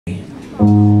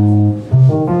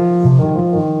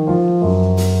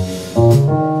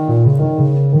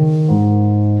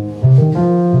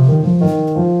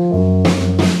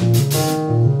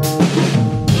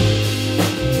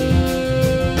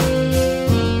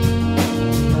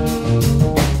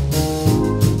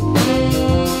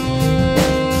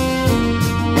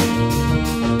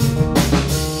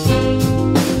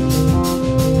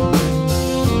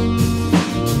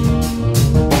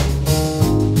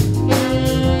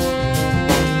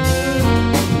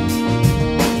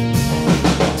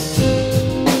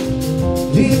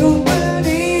Little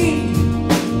birdie,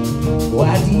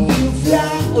 why do you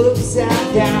fly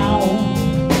upside down?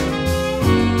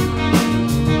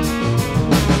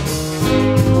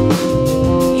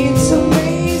 It's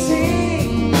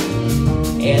amazing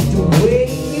at the way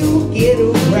you get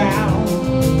around.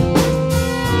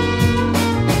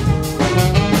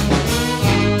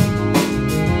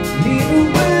 Little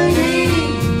birdie,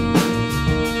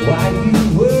 why you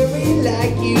worry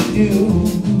like you do?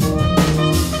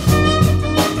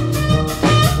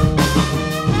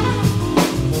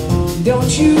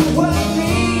 Don't you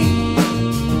worry,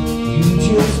 you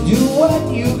just do what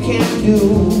you can do,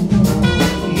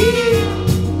 yeah.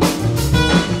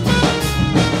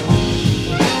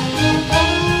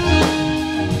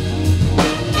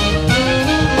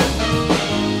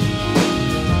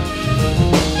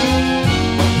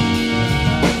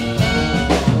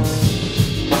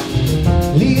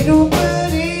 Little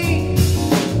birdie,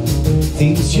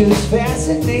 things just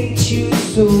fascinate you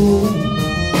so.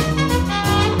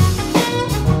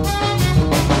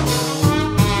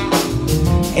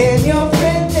 And your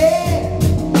friend there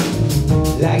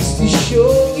likes to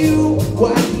show you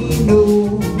what he knows.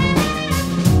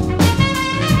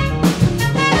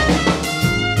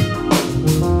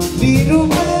 Little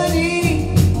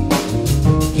birdie,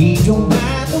 he don't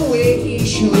mind the way he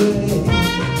should.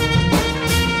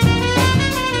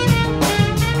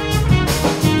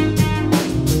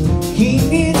 He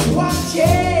needs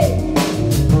watching,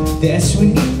 that's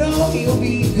when you know he'll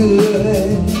be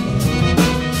good.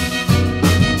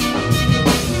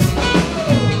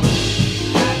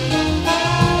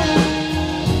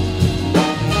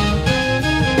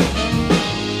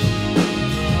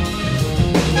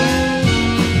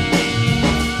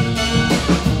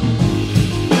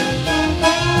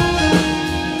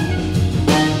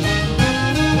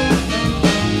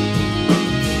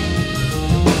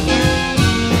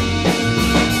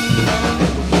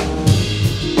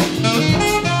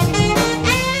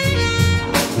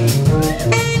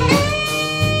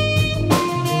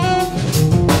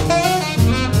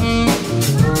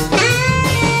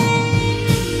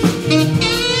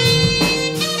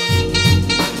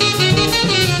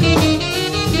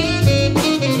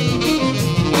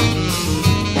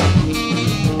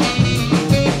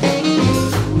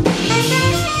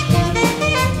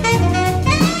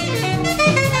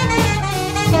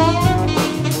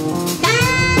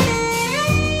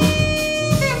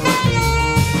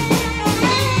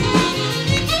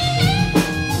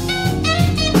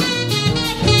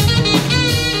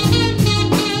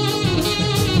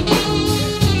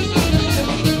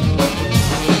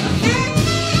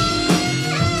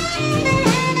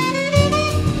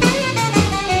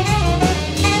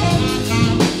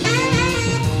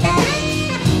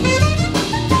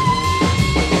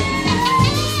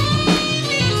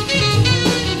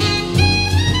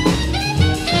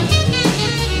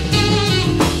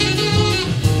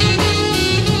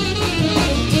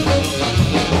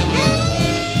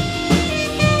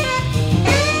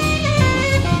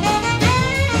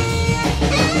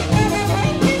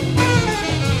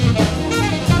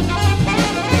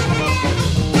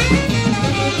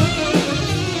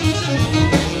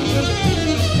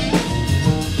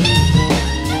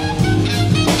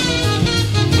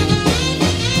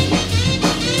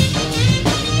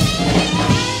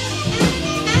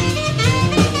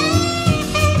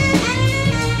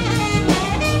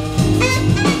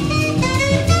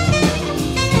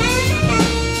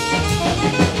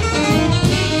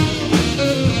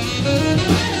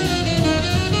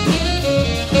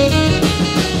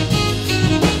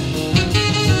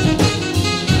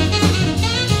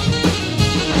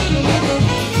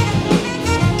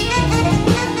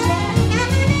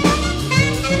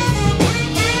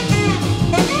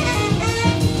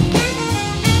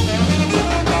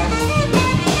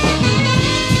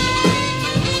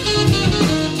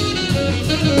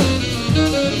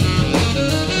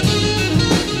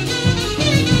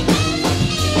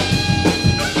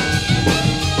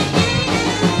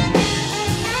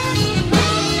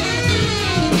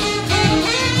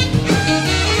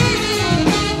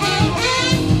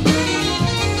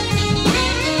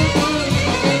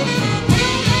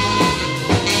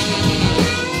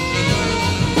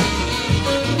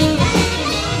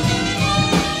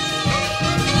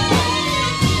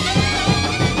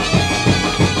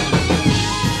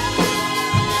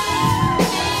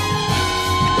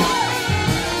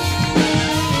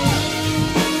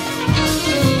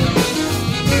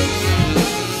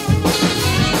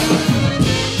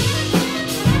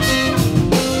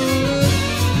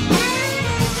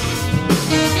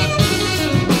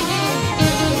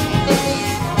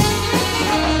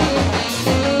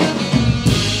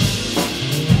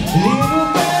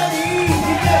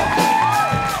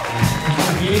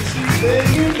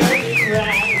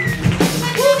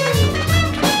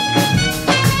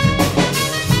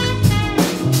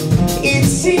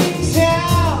 seems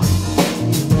now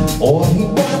all he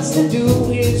wants to do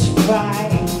is fight.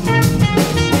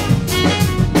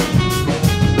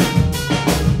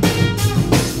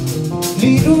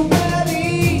 Little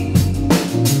buddy,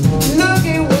 look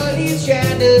at what he's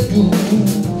trying to do.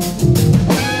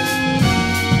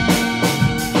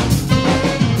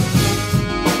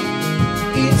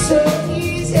 It's so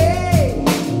easy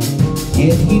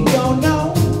if he don't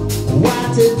know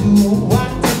what to do.